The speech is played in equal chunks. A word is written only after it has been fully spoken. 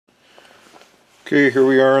Okay, here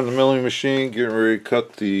we are in the milling machine getting ready to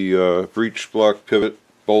cut the breech block pivot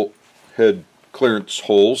bolt head clearance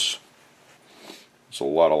holes. It's a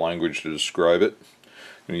lot of language to describe it.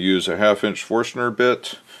 I'm going to use a 1/2 inch Forstner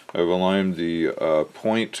bit. I've aligned the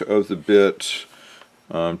point of the bit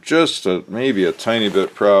just maybe a tiny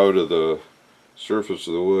bit proud of the surface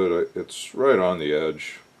of the wood. It's right on the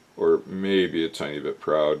edge, or maybe a tiny bit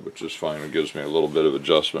proud, which is fine. It gives me a little bit of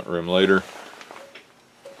adjustment room later.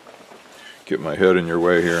 Get my head in your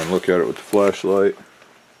way here and look at it with the flashlight.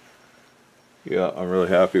 Yeah, I'm really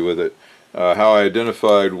happy with it. How I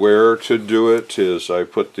identified where to do it is I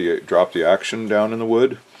drop the action down in the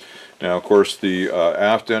wood. Now, of course, the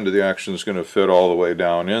aft end of the action is going to fit all the way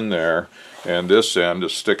down in there, and this end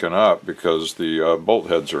is sticking up because the bolt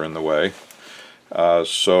heads are in the way.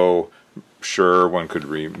 So, sure, one could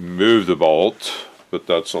remove the bolt, but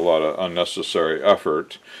that's a lot of unnecessary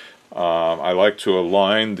effort. I like to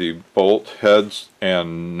align the bolt heads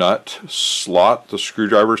and nut slot, the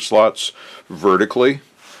screwdriver slots, vertically,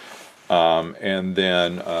 and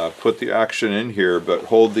then put the action in here, but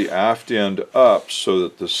hold the aft end up so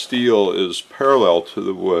that the steel is parallel to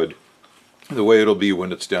the wood, the way it'll be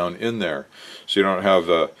when it's down in there. So you don't have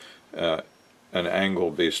an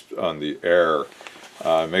angle based on the air.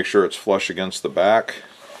 Make sure it's flush against the back,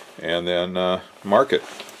 and then mark it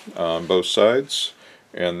on both sides.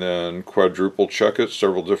 And then quadruple check it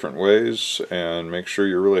several different ways and make sure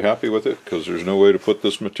you're really happy with it, because there's no way to put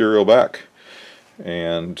this material back.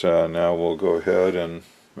 And now we'll go ahead and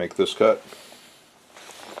make this cut.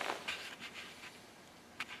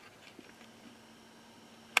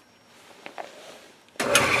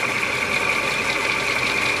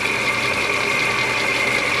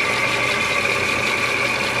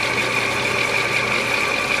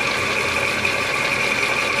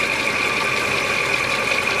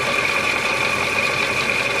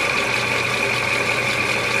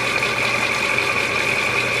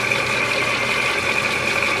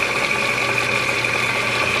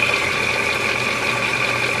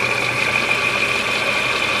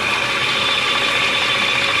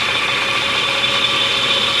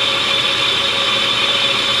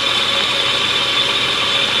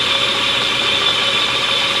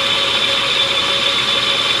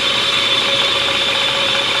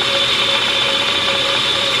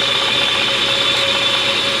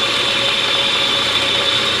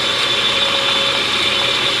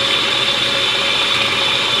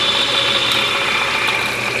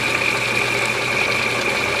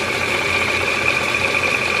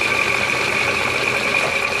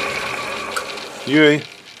 Yay!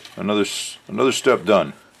 Another step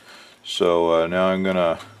done. So now I'm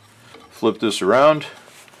gonna flip this around,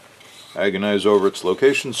 agonize over its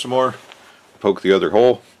location some more, poke the other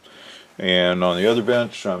hole, and on the other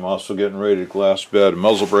bench I'm also getting ready to glass bed a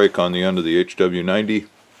muzzle brake on the end of the HW90.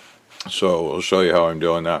 So I'll show you how I'm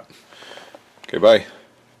doing that. Okay, bye.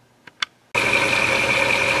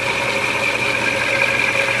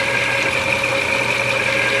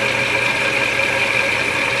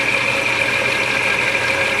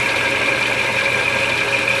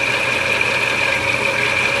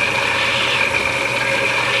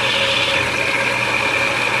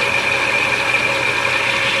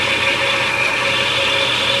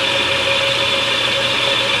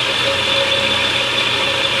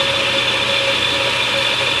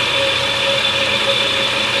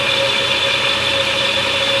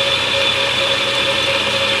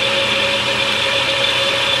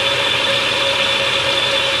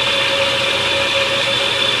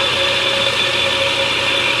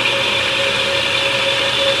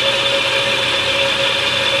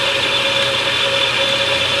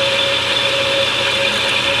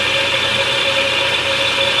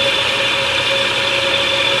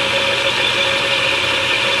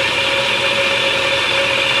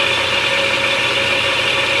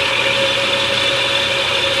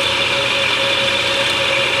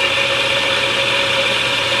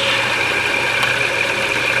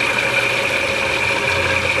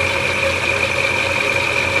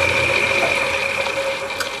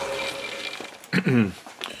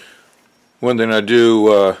 One thing I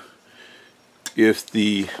do, if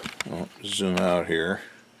the, I'll zoom out here,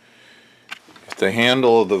 if the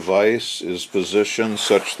handle of the vise is positioned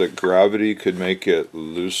such that gravity could make it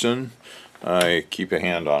loosen, I keep a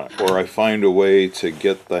hand on it. Or I find a way to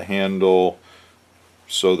get the handle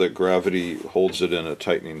so that gravity holds it in a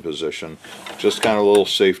tightening position. Just kind of a little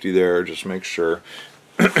safety there, just make sure.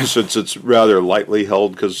 Since it's rather lightly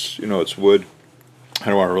held, because, you know, it's wood, I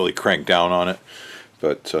don't want to really crank down on it.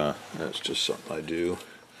 But that's just something I do.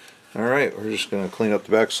 Alright, we're just going to clean up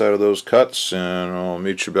the back side of those cuts, and I'll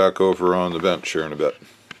meet you back over on the bench here in a bit.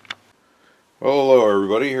 Well, hello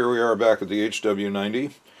everybody, here we are back at the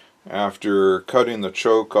HW90. After cutting the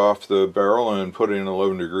choke off the barrel and putting an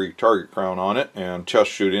 11-degree target crown on it and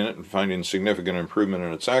test shooting it and finding significant improvement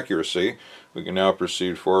in its accuracy, we can now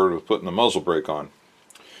proceed forward with putting the muzzle brake on.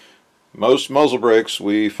 Most muzzle brakes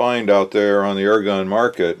we find out there on the airgun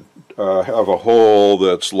market have a hole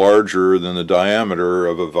that's larger than the diameter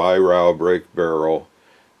of a Virao brake barrel,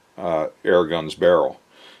 airgun's barrel.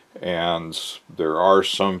 And there are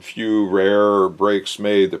some few rare brakes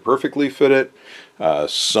made that perfectly fit it.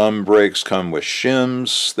 Some brakes come with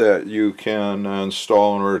shims that you can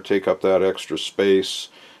install in order to take up that extra space.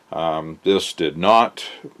 This did not.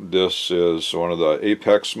 This is one of the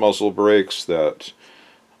Apex muzzle brakes that,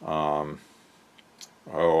 oh,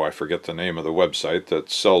 I forget the name of the website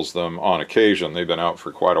that sells them on occasion. They've been out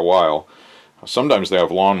for quite a while. Sometimes they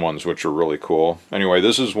have lawn ones, which are really cool. Anyway,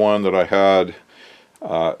 this is one that I had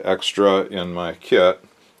extra in my kit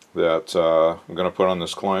that I'm going to put on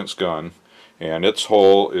this client's gun, and its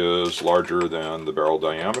hole is larger than the barrel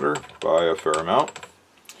diameter by a fair amount.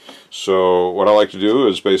 So what I like to do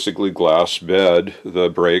is basically glass bed the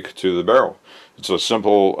brake to the barrel. It's a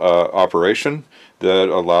simple operation that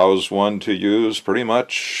allows one to use pretty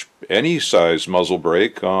much any size muzzle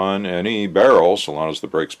brake on any barrel, so long as the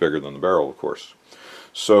brake's bigger than the barrel, of course.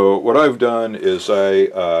 So what I've done is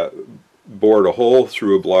I bored a hole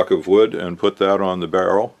through a block of wood and put that on the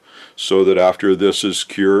barrel so that after this is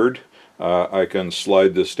cured I can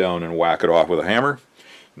slide this down and whack it off with a hammer.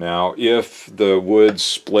 Now if the wood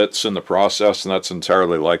splits in the process, and that's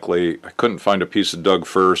entirely likely, I couldn't find a piece of Doug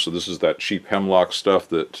fir, so this is that cheap hemlock stuff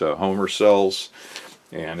that Homer sells,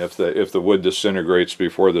 and if the wood disintegrates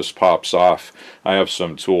before this pops off, I have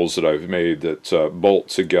some tools that I've made that bolt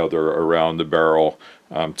together around the barrel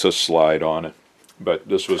to slide on it. But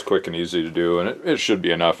this was quick and easy to do, and it should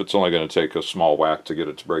be enough. It's only going to take a small whack to get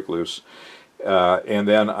it to break loose. And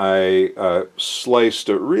then I sliced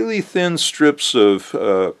really thin strips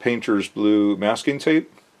of painter's blue masking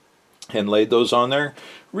tape and laid those on there.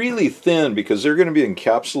 Really thin because they're going to be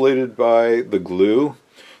encapsulated by the glue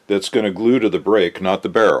that's going to glue to the brake, not the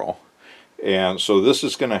barrel. And so this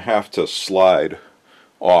is going to have to slide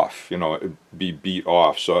off, you know, be beat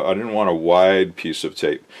off, so I didn't want a wide piece of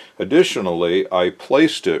tape. Additionally, I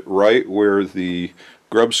placed it right where the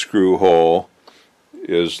grub screw hole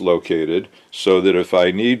is located so that if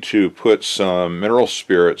I need to put some mineral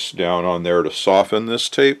spirits down on there to soften this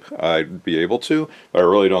tape, I'd be able to, but I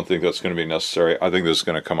really don't think that's going to be necessary. I think this is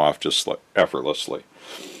going to come off just effortlessly.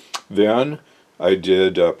 Then I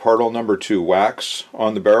did particle number 2 wax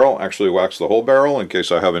on the barrel, actually waxed the whole barrel in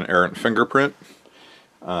case I have an errant fingerprint.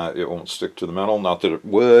 It won't stick to the metal, not that it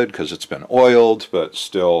would because it's been oiled, but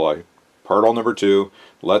still I particle number 2,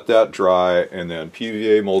 let that dry, and then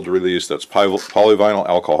PVA mold release, that's polyvinyl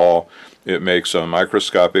alcohol. It makes a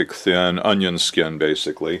microscopic thin onion skin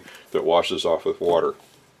basically that washes off with water.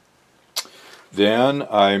 Then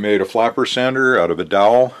I made a flapper sander out of a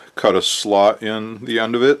dowel, cut a slot in the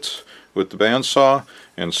end of it with the bandsaw,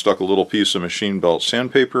 and stuck a little piece of machine belt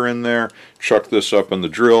sandpaper in there, chucked this up in the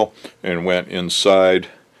drill, and went inside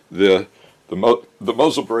the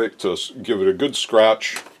muzzle brake to give it a good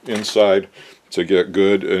scratch inside to get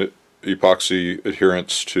good epoxy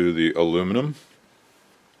adherence to the aluminum.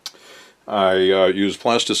 I used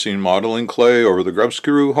plasticine modeling clay over the grub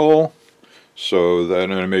screw hole, so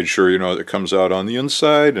then I made sure, you know, it comes out on the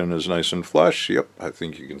inside and is nice and flush. Yep, I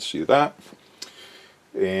think you can see that.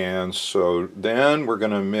 And so then we're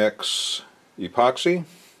going to mix epoxy.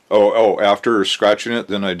 After scratching it,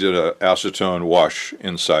 then I did an acetone wash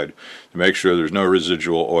inside to make sure there's no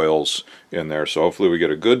residual oils in there. So hopefully we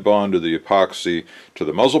get a good bond of the epoxy to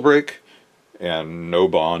the muzzle brake and no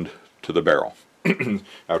bond to the barrel.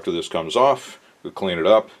 After this comes off, we clean it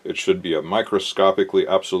up. It should be a microscopically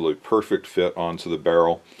absolutely perfect fit onto the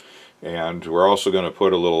barrel. And we're also going to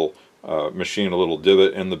put a little machine a little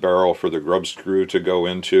divot in the barrel for the grub screw to go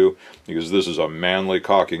into, because this is a manly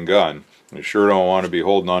cocking gun. You sure don't want to be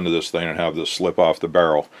holding onto this thing and have this slip off the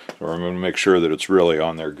barrel. So we're going to make sure that it's really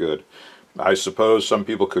on there good. I suppose some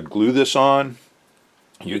people could glue this on.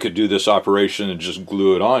 You could do this operation and just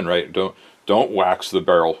glue it on, right? Don't wax the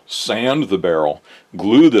barrel, sand the barrel,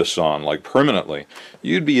 glue this on like permanently.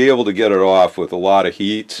 You'd be able to get it off with a lot of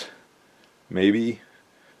heat, maybe.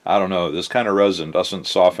 I don't know, this kind of resin doesn't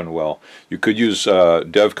soften well. You could use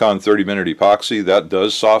DevCon 30-minute epoxy. That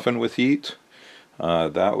does soften with heat.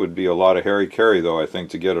 That would be a lot of hairy carry though, I think,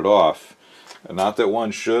 to get it off. And not that one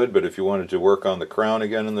should, but if you wanted to work on the crown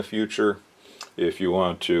again in the future, if you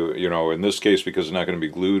want to, you know, in this case, because it's not going to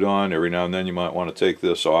be glued on, every now and then you might want to take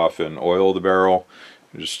this off and oil the barrel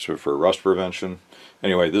just for rust prevention.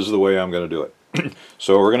 Anyway, this is the way I'm going to do it.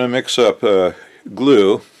 So we're going to mix up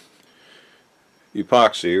glue,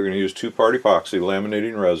 epoxy. We're going to use 2-part epoxy,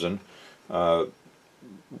 laminating resin.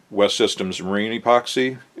 West Systems Marine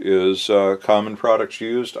Epoxy is a common product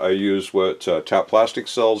used. I use what Tap Plastic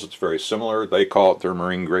sells. It's very similar. They call it their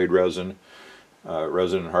marine grade resin.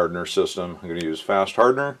 Resin hardener system. I'm going to use fast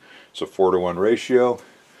hardener. It's a 4-to-1 ratio.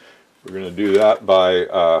 We're going to do that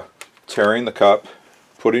by tearing the cup,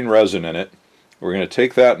 putting resin in it. We're going to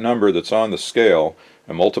take that number that's on the scale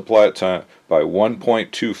and multiply it by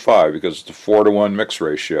 1.25 because it's a 4-to-1 mix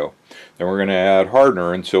ratio. Then we're going to add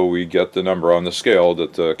hardener until we get the number on the scale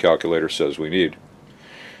that the calculator says we need.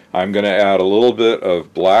 I'm going to add a little bit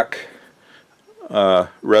of black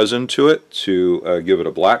resin to it to give it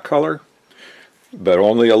a black color, but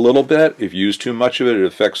only a little bit. If you use too much of it, it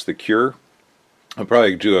affects the cure. I'll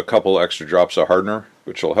probably do a couple extra drops of hardener,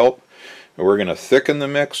 which will help. And we're going to thicken the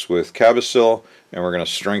mix with Cabosil, and we're going to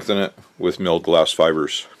strengthen it with milled glass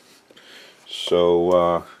fibers.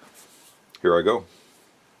 So here I go.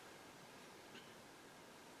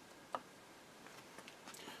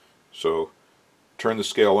 So turn the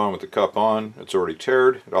scale on with the cup on. It's already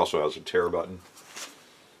taired. It also has a tear button.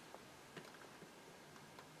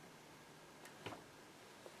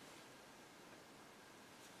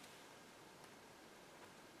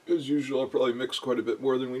 As usual, I'll probably mix quite a bit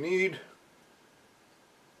more than we need.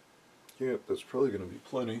 Yep, that's probably going to be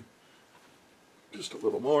plenty. Just a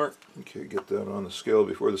little more. Okay, get that on the scale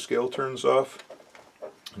before the scale turns off.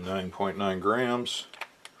 9.9 grams.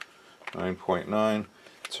 9.9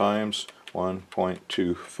 times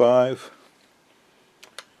 1.25.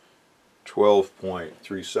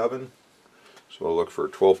 12.37. So I'll look for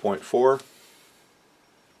 12.4.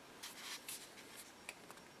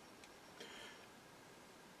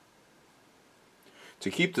 To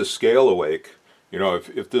keep the scale awake, you know,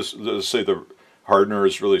 if this, let's say the hardener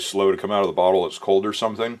is really slow to come out of the bottle, it's cold or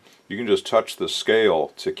something, you can just touch the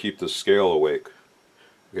scale to keep the scale awake.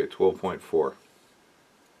 Okay, 12.4.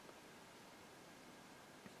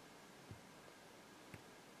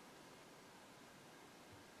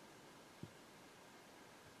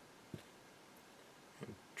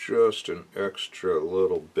 Just an extra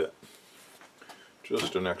little bit.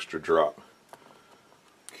 Just an extra drop.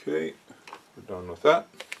 Okay. We're done with that.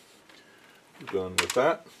 We're done with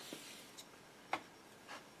that.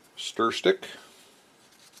 Stir stick.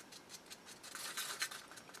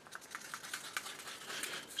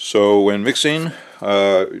 So when mixing,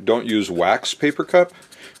 don't use wax paper cup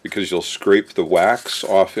because you'll scrape the wax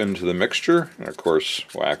off into the mixture. And of course,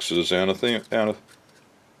 wax is doesn't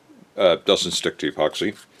stick to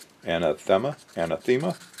epoxy. Anathema.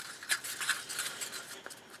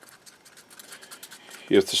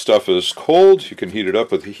 If the stuff is cold, you can heat it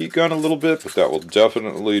up with a heat gun a little bit, but that will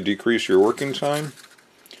definitely decrease your working time.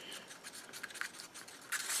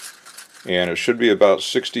 And it should be about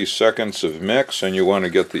 60 seconds of mix, and you want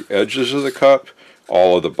to get the edges of the cup,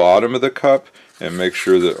 all of the bottom of the cup, and make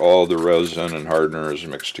sure that all the resin and hardener is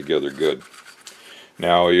mixed together good.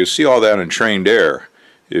 Now you see all that in trained air.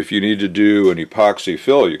 If you need to do an epoxy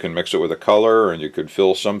fill, you can mix it with a color, and you could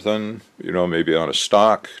fill something, you know, maybe on a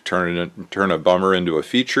stock, turn a bummer into a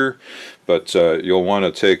feature. But you'll want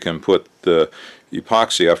to take and put the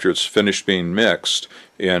epoxy after it's finished being mixed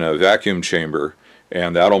in a vacuum chamber,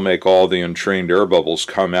 and that'll make all the entrained air bubbles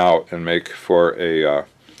come out and make for a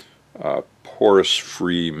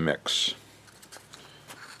porous-free mix.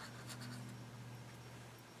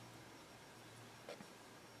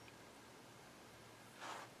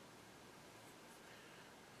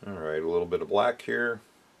 Alright, a little bit of black here.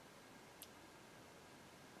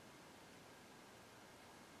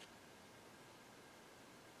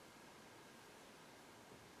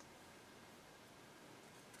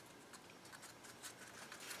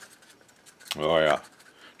 Oh yeah,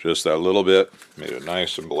 just that little bit made it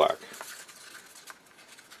nice and black.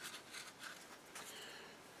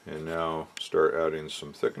 And now start adding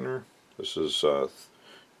some thickener. This is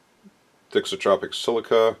Thixotropic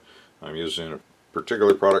Silica. I'm using a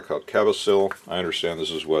particular product called Cabosil. I understand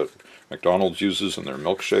this is what McDonald's uses in their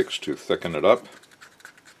milkshakes to thicken it up.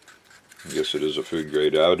 I guess it is a food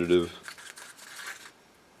grade additive.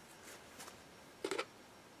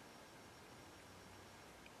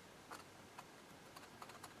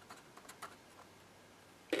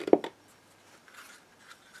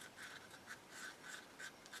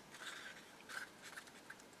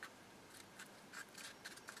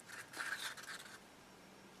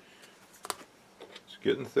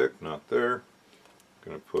 Getting thick, not there.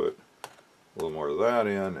 Going to put a little more of that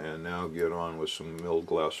in, and now get on with some milled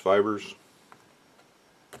glass fibers.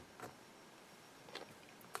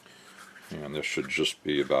 And and this should just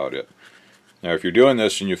be about it. Now if you're doing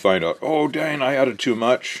this and you find out, oh dang, I added too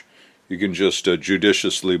much, you can just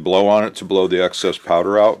judiciously blow on it to blow the excess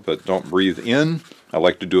powder out, but don't breathe in. I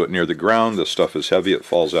like to do it near the ground. This stuff is heavy, it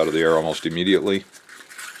falls out of the air almost immediately.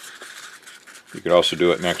 You could also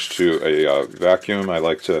do it next to a vacuum. I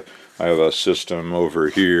have a system over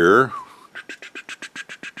here.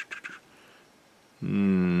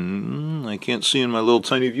 I can't see in my little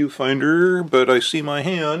tiny viewfinder, but I see my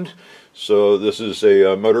hand. So this is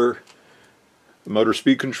a motor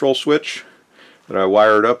speed control switch that I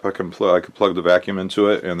wired up. I can plug the vacuum into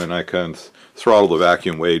it, and then I can throttle the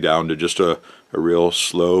vacuum way down to just a real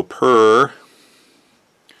slow purr.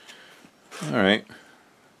 Alright,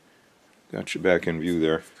 got you back in view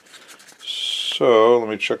there. So let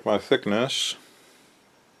me check my thickness.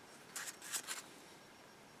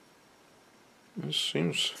 This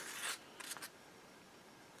seems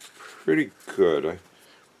pretty good. I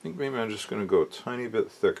think maybe I'm just going to go a tiny bit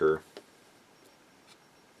thicker.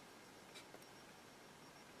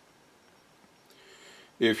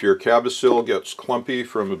 If your cabosil gets clumpy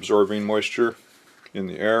from absorbing moisture in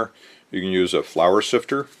the air, you can use a flour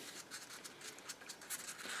sifter.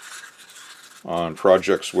 On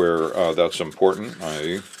projects where that's important,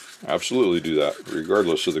 I absolutely do that,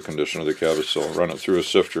 regardless of the condition of the cabosil. Run it through a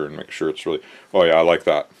sifter and make sure it's really, oh yeah, I like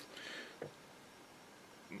that.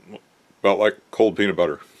 About like cold peanut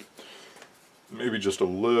butter. Maybe just a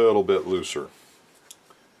little bit looser.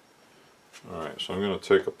 Alright, so I'm going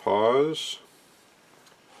to take a pause.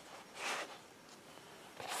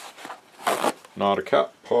 Not a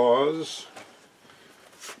cat pause.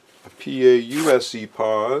 A P-A-U-S-E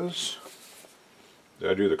pause.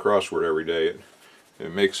 I do the crossword every day.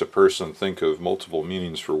 It makes a person think of multiple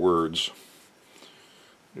meanings for words.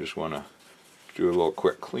 I just want to do a little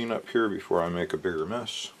quick cleanup here before I make a bigger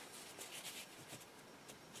mess.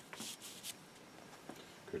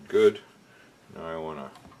 Good, good. Now I want to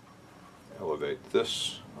elevate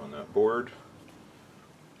this on that board.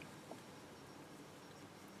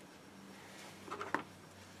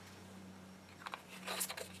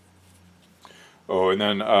 Oh, and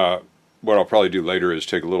then what I'll probably do later is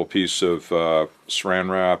take a little piece of saran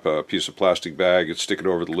wrap, a piece of plastic bag, and stick it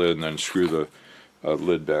over the lid, and then screw the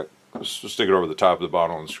lid back. Stick it over the top of the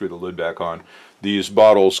bottle and screw the lid back on. These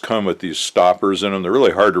bottles come with these stoppers in them. They're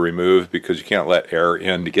really hard to remove because you can't let air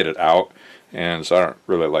in to get it out, and so I don't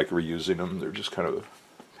really like reusing them. They're just kind of a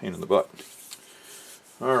pain in the butt.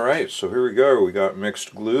 Alright, so here we go. We got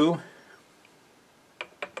mixed glue.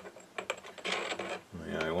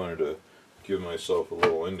 Yeah, I wanted to give myself a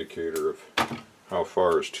little indicator of how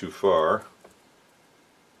far is too far.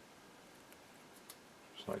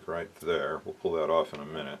 Just like right there. We'll pull that off in a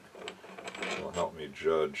minute. It'll help me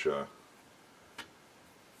judge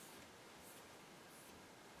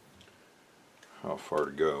how far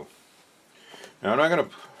to go. Now I'm not going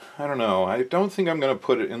to, I don't know, I don't think I'm going to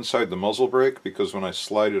put it inside the muzzle brake, because when I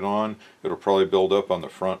slide it on it'll probably build up on the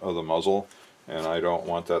front of the muzzle, and I don't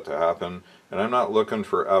want that to happen. And I'm not looking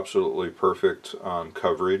for absolutely perfect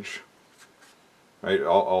coverage. Right?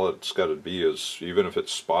 All it's got to be is, even if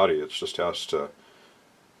it's spotty, it just has to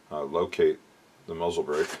locate the muzzle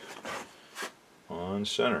brake on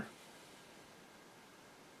center.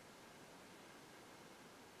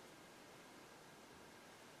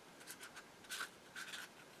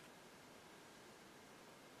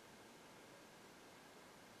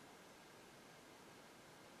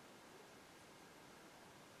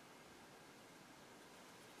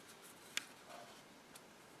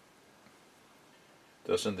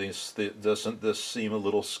 Doesn't this seem a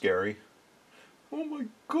little scary? Oh my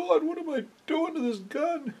God, what am I doing to this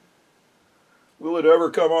gun? Will it ever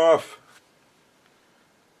come off?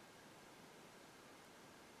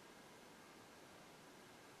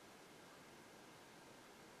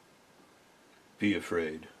 Be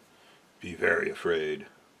afraid. Be very afraid.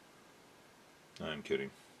 I'm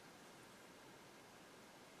kidding.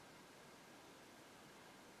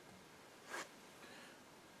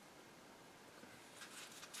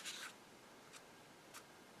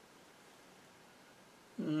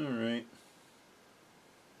 Alright.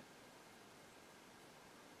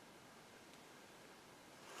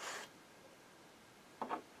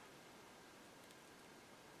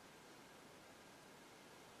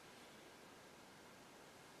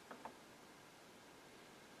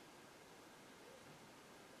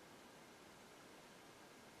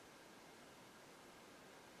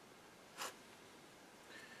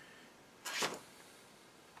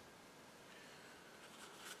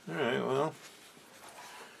 Alright, well,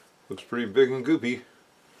 looks pretty big and goopy.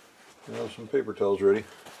 I have some paper towels ready.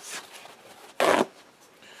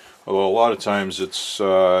 Although a lot of times it's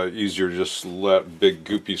easier to just let big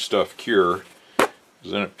goopy stuff cure,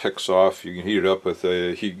 because then it picks off. You can heat it up with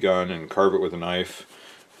a heat gun and carve it with a knife,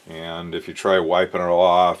 and if you try wiping it all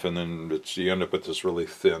off, and then you end up with this really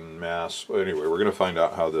thin mass. But anyway, we're going to find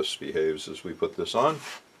out how this behaves as we put this on.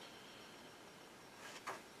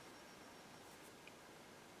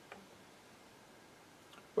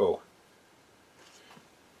 Oh,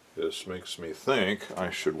 this makes me think I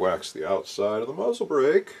should wax the outside of the muzzle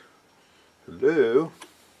brake. Hello.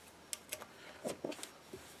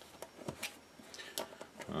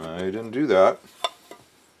 I didn't do that.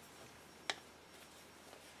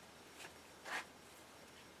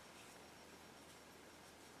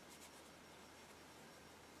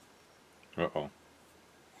 Uh-oh.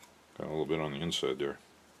 Got a little bit on the inside there.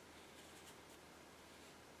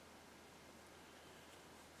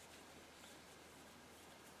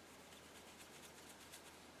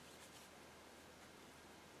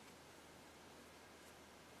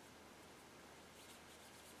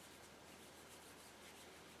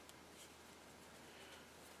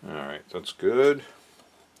 Alright, that's good.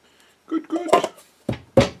 Good, good.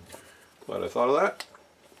 Glad I thought of that.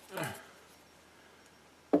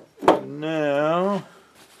 And now,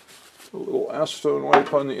 a little acetone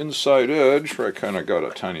wipe on the inside edge where I kind of got a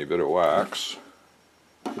tiny bit of wax.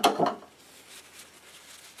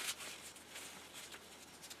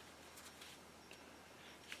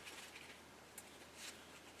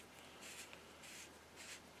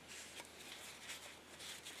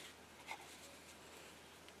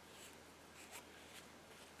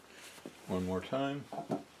 One more time.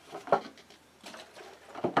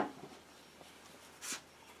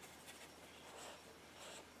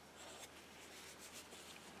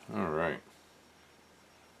 All right.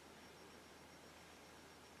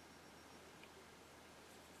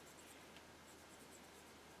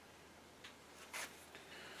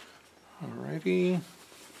 Alrighty.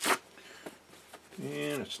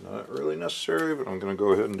 And it's not really necessary, but I'm going to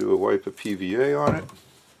go ahead and do a wipe of PVA on it.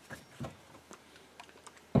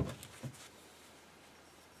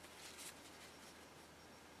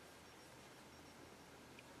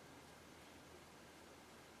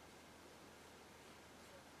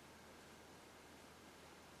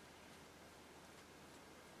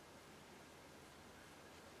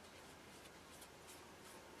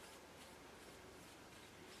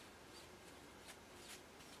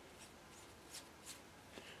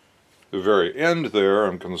 The very end there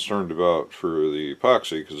I'm concerned about for the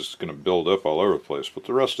epoxy because it's going to build up all over the place, but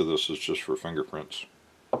the rest of this is just for fingerprints.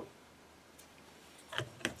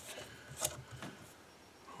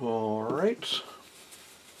 Alright,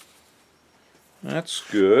 that's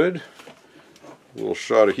good. A little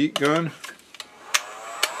shot of heat gun.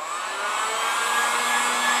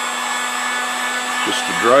 Just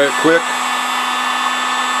to dry it quick.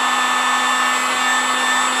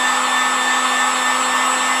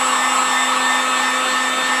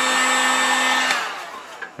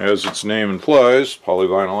 As its name implies,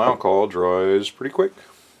 polyvinyl alcohol dries pretty quick.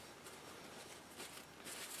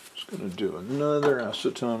 Just going to do another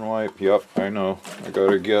acetone wipe. Yep, I know. I got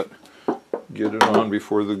to get it on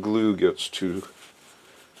before the glue gets too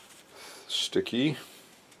sticky.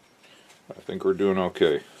 I think we're doing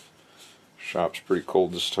okay. Shop's pretty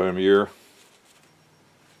cold this time of year.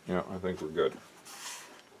 Yeah, I think we're good.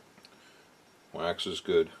 Wax is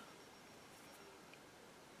good.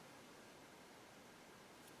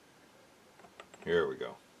 Here we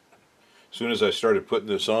go. As soon as I started putting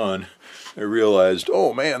this on, I realized,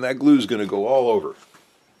 oh man, that glue's going to go all over.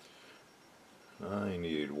 I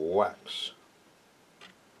need wax.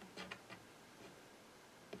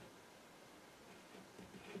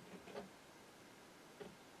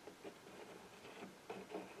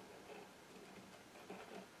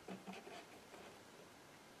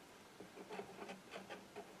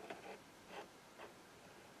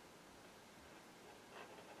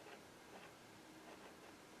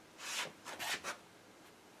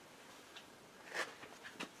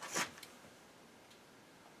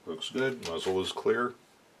 Looks good. Muzzle is clear.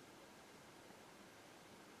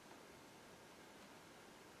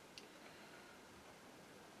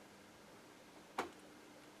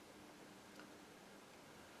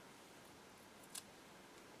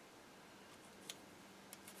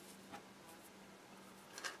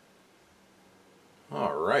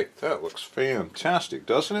 Alright, that looks fantastic,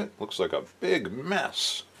 doesn't it? Looks like a big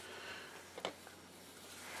mess.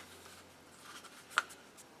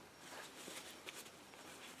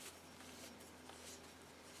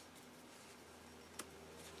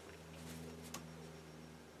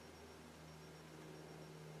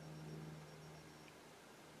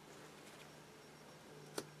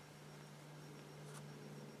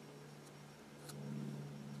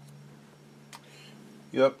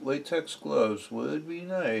 Yep, latex gloves would be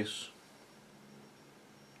nice.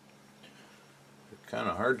 They're kind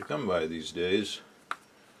of hard to come by these days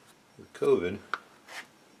with COVID.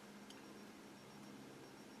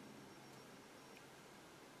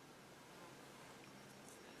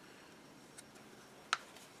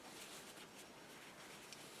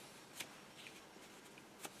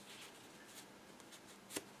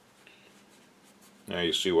 Now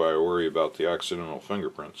you see why I worry about the accidental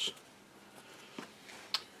fingerprints.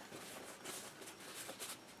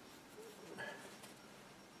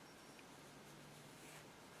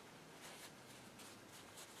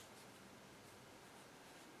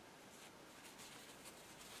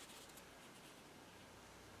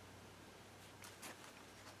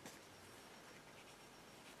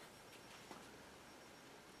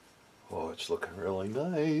 Oh, it's looking really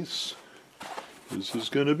nice. This is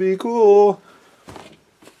gonna be cool.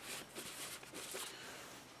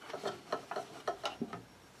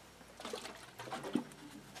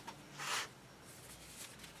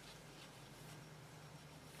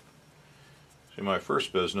 See, my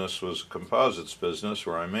first business was a composites business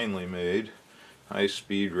where I mainly made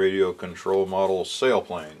high-speed radio control model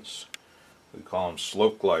sailplanes. We call them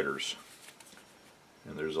slope gliders.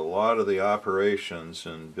 And there's a lot of the operations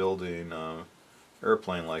in building an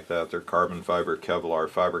airplane like that. They're carbon fiber, Kevlar,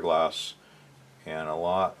 fiberglass, and a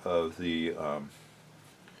lot of the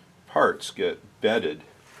parts get bedded.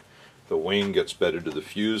 The wing gets bedded to the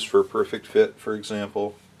fuse for a perfect fit, for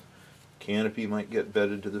example. Canopy might get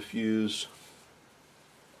bedded to the fuse.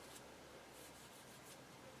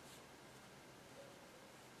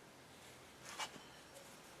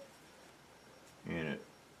 And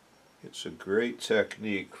it's a great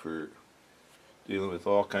technique for dealing with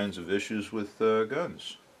all kinds of issues with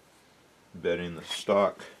guns. Bedding the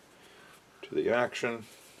stock to the action.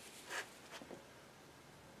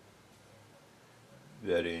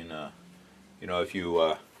 Bedding, you know, if you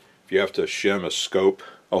have to shim a scope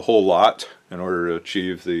a whole lot in order to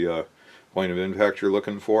achieve the point of impact you're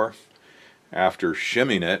looking for, after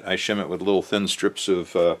shimming it, I shim it with little thin strips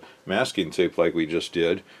of masking tape like we just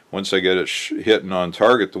did. Once I get it hitting on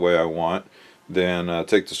target the way I want, then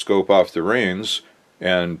take the scope off the rings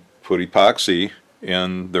and put epoxy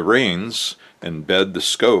in the rings and bed the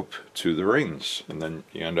scope to the rings. And then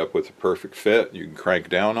you end up with a perfect fit. You can crank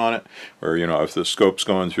down on it. Or, you know, if the scope's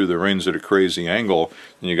going through the rings at a crazy angle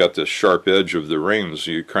and you got this sharp edge of the rings,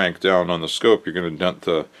 you crank down on the scope, you're going to dent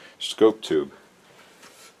the scope tube.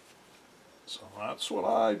 So that's what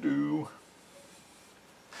I do.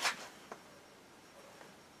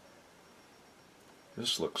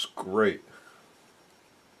 This looks great.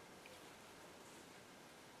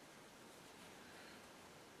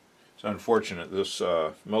 It's unfortunate this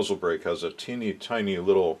muzzle brake has a teeny tiny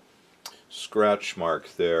little scratch mark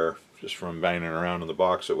there just from banging around in the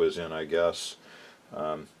box it was in, I guess.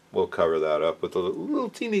 We'll cover that up with a little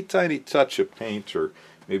teeny tiny touch of paint or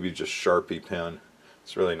maybe just Sharpie pen.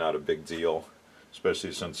 It's really not a big deal,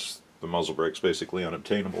 especially since the muzzle brake's basically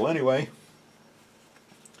unobtainable anyway.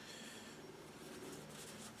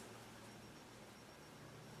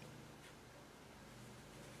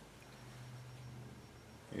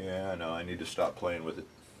 Yeah, I know, I need to stop playing with it,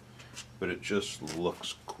 but it just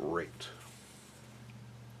looks great.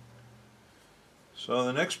 So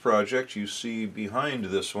the next project you see behind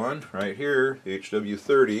this one, right here, the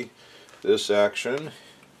HW30, this action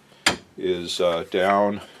is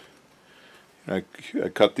down. I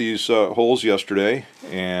cut these holes yesterday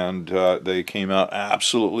and they came out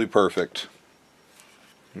absolutely perfect.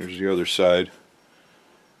 Here's the other side.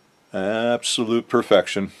 Absolute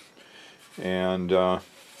perfection. And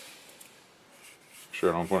sure,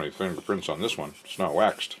 I don't put any fingerprints on this one. It's not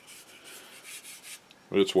waxed,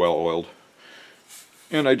 but it's well oiled.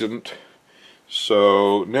 And I didn't.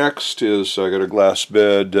 So next is I got a glass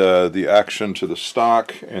bed the action to the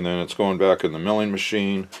stock, and then it's going back in the milling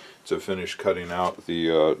machine to finish cutting out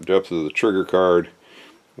the depth of the trigger guard,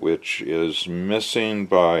 which is missing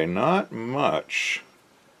by not much,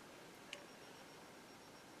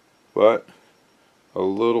 but a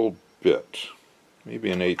little bit, maybe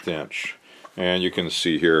an 1/8 inch. And you can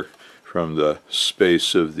see here from the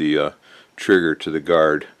space of the trigger to the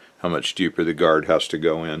guard how much deeper the guard has to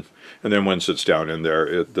go in. And then once it's down in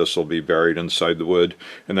there, this will be buried inside the wood,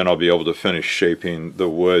 and then I'll be able to finish shaping the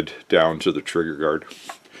wood down to the trigger guard.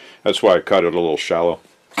 That's why I cut it a little shallow.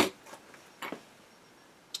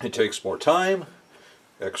 It takes more time,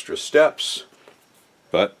 extra steps,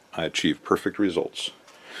 but I achieve perfect results.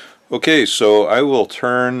 Okay, so I will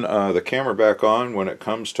turn the camera back on when it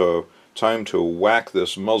comes to time to whack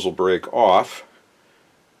this muzzle brake off.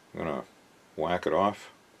 I'm going to whack it off.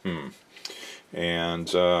 and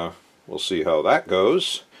we'll see how that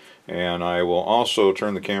goes. And I will also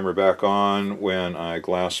turn the camera back on when I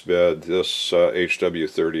glass bed this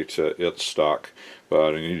HW30 to its stock.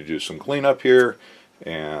 But I need to do some cleanup here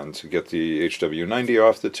and to get the HW90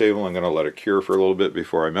 off the table. I'm going to let it cure for a little bit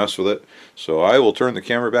before I mess with it. So I will turn the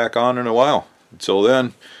camera back on in a while. Until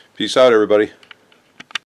then, peace out everybody.